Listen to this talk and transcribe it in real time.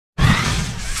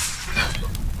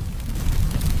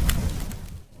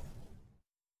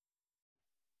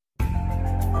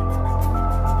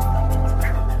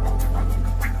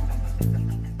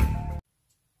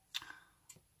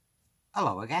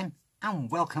Hello again,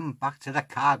 and welcome back to the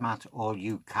Card Mat, all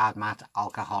you Card Mat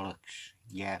alcoholics.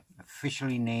 Yeah,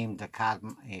 officially named the Card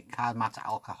Mat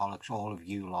alcoholics, all of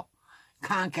you lot.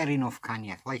 Can't get enough, can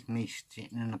you? Like me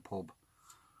sitting in the pub.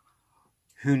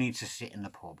 Who needs to sit in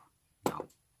the pub? No,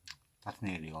 that's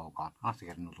nearly all gone. I'll have to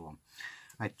get another one.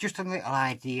 Right, just a little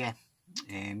idea.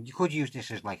 You could use this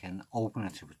as like an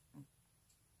opener to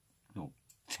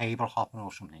table hopping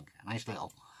or something. A nice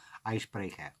little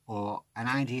icebreaker, or an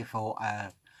idea for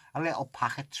a little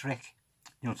packet trick,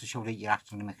 to show that you're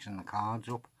actually mixing the cards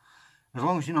up. As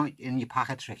long as you're not in your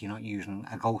packet trick, you're not using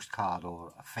a ghost card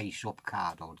or a face-up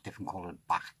card or different coloured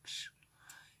backs.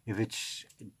 If it's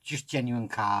just genuine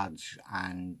cards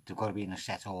and they've got to be in a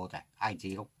set order,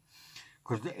 ideal.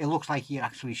 Because it looks like you're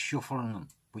actually shuffling them,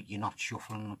 but you're not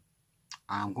shuffling them.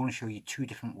 I'm going to show you two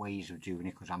different ways of doing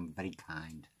it because I'm very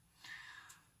kind.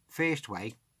 First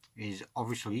way is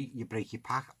obviously you break your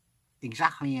pack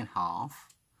exactly in half,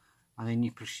 and then you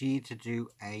proceed to do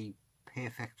a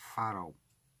perfect faro.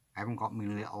 I haven't got my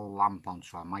little lamp on,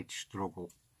 so I might struggle.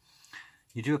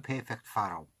 You do a perfect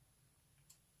faro,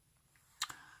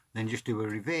 then just do a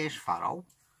reverse faro.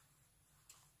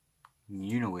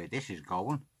 You know where this is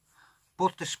going,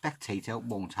 but the spectator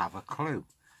won't have a clue.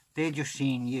 They're just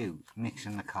seeing you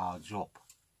mixing the cards up,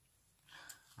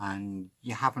 and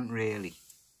you haven't really.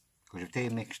 Because if they're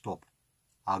mixed up,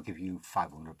 I'll give you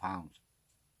 £500.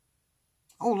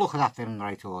 Oh, look at that, they're in the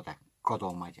right order. God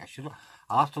almighty,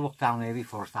 I'll have to look down there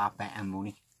before I start betting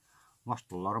money.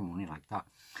 Lost a lot of money like that.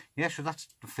 Yeah, so that's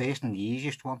the first and the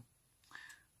easiest one.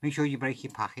 Make sure you break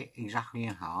your packet exactly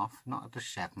in half. Not at the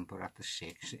 7, but at the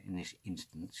 6 in this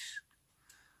instance.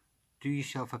 Do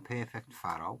yourself a perfect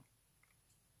faro.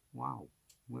 Wow,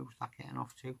 where was that getting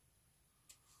off to?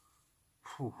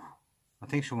 Whew. I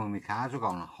think some of my cards are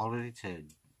going on holiday to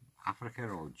Africa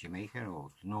or Jamaica or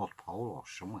the North Pole or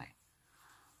somewhere.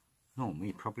 No,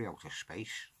 me probably out of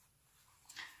space.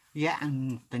 Yeah,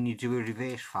 and then you do a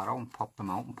reverse faro and pop them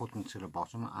out and put them to the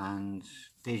bottom, and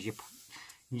there's your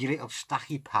little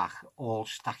stacky pack, all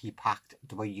stacky packed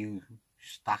the way you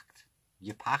stacked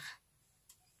your pack.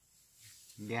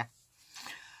 Yeah.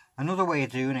 Another way of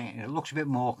doing it, it looks a bit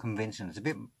more convincing. It's a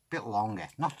bit longer,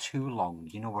 not too long,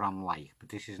 you know what I'm like, but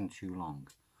this isn't too long.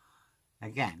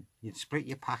 Again, you'd split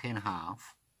your pack in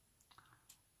half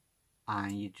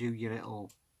and you do your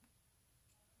little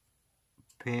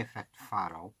perfect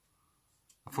faro.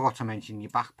 I forgot to mention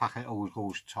your back packet always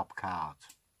goes top card,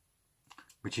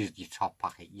 which is your top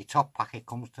packet. Your top packet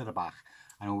comes to the back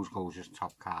and always goes as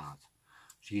top card.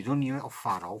 So you've done your little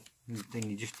faro, then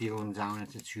you just deal them down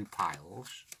into two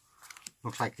piles.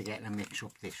 Looks like they're getting a mix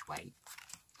up this way.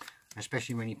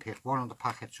 Especially when you pick one of the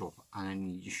packets up and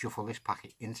then you shuffle this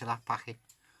packet into that packet,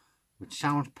 which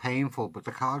sounds painful, but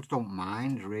the cards don't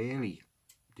mind really.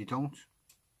 They don't.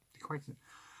 They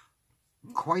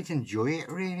quite enjoy it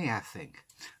really, I think.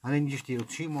 And then you just deal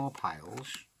two more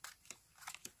piles.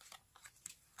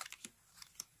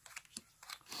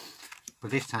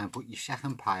 But this time put your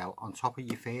second pile on top of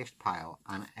your first pile,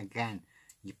 and again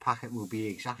your packet will be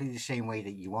exactly the same way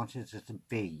that you wanted it to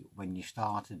be when you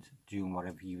started doing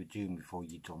whatever you were doing before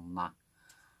you done that.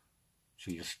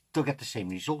 So you'll still get the same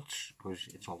results because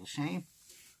it's all the same.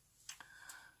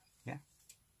 Yeah.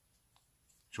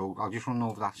 So I'll just run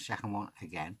over that second one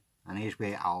again, and here's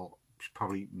where I'll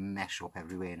probably mess up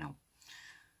everywhere now.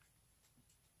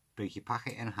 Break your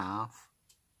packet in half,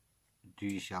 do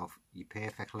yourself your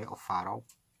perfect little faro,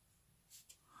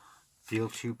 deal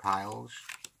two piles.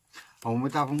 And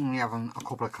with only having a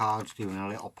couple of cards doing a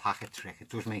little packet trick, it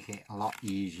does make it a lot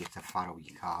easier to faro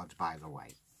your cards, by the way.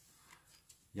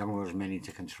 You haven't got as many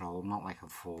to control, not like a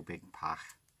full big pack.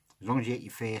 As long as you get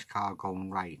your first card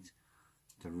going right,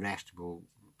 the rest will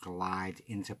glide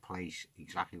into place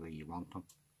exactly where you want them.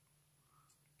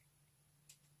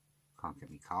 Can't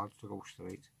get my cards to go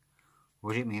straight.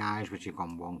 Or is it my eyes which have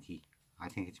gone wonky? I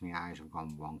think it's my eyes have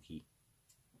gone wonky.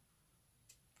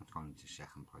 That's gone into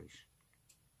second place.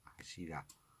 I see that.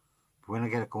 But when I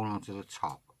get it going on to the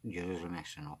top, the others are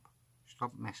messing up.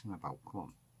 Stop messing about. Come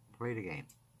on. Play the game.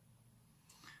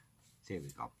 There we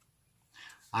go.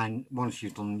 And once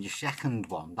you've done your second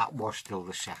one, that was still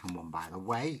the second one, by the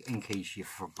way, in case you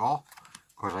forgot,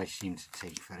 because I seem to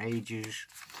take for ages.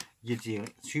 You deal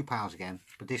two piles again,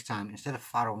 but this time, instead of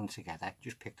farrowing together,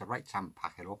 just pick the right hand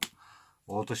packet up,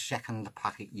 or the second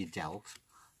packet you dealt,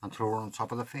 and throw it on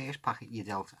top of the first packet you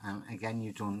dealt, and again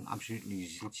you've done absolutely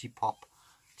zilchy pop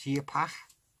to your pack,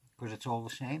 because it's all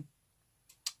the same.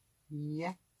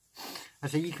 Yeah. I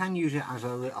say you can use it as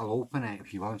a little opener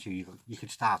if you want to. You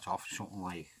could start off something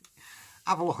like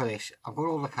have a look at this. I've got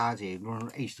all the cards here,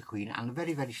 running ace to queen, and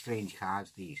very, very strange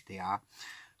cards they are.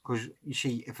 Because, you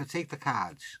see, if I take the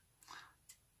cards,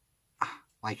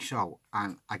 like so,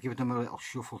 and I give them a little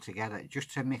shuffle together,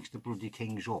 just to mix the bloody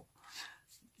kings up,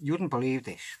 you wouldn't believe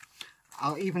this.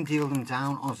 I'll even deal them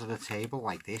down onto the table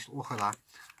like this. Look at that.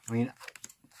 I mean,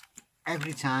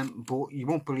 every time, but you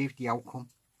won't believe the outcome.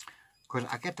 Because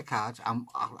I get the cards,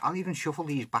 I'll even shuffle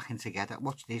these back in together.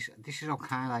 Watch this. This is how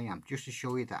kind I am, just to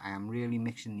show you that I am really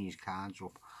mixing these cards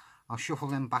up. I'll shuffle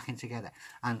them back in together.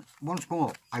 And once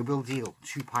more, I will deal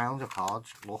 2 piles of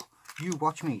cards. Look, you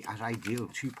watch me as I deal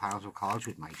 2 piles of cards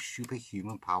with my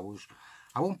superhuman powers.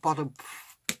 I won't bother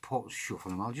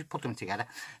shuffling them, I'll just put them together.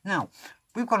 Now,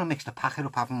 we've got to mix the packet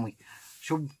up, haven't we?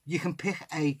 So you can pick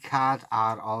a card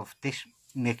out of this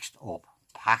mixed up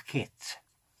packet.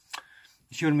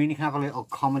 You see what I mean? You can have a little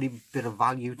comedy bit of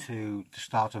value to the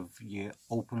start of your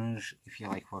openers, if you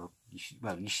like. Well,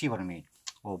 you see what I mean,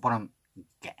 or what I'm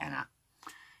getting at.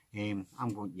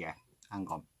 I'm going, yeah, hang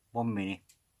on, 1 minute,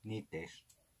 need this.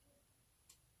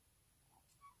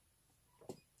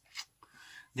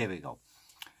 There we go.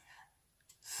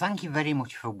 Thank you very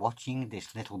much for watching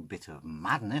this little bit of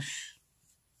madness.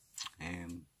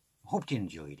 Hope you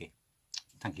enjoyed it.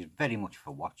 Thank you very much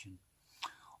for watching,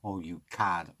 all you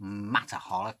Card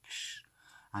Mataholics,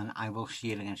 and I will see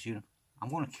you again soon. I'm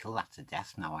going to kill that to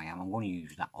death now. I'm going to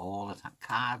use that all the time.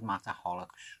 Card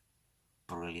Mataholics,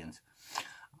 brilliant.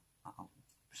 I'll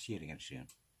see you again soon.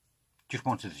 Just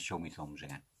wanted to show me thumbs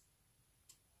again.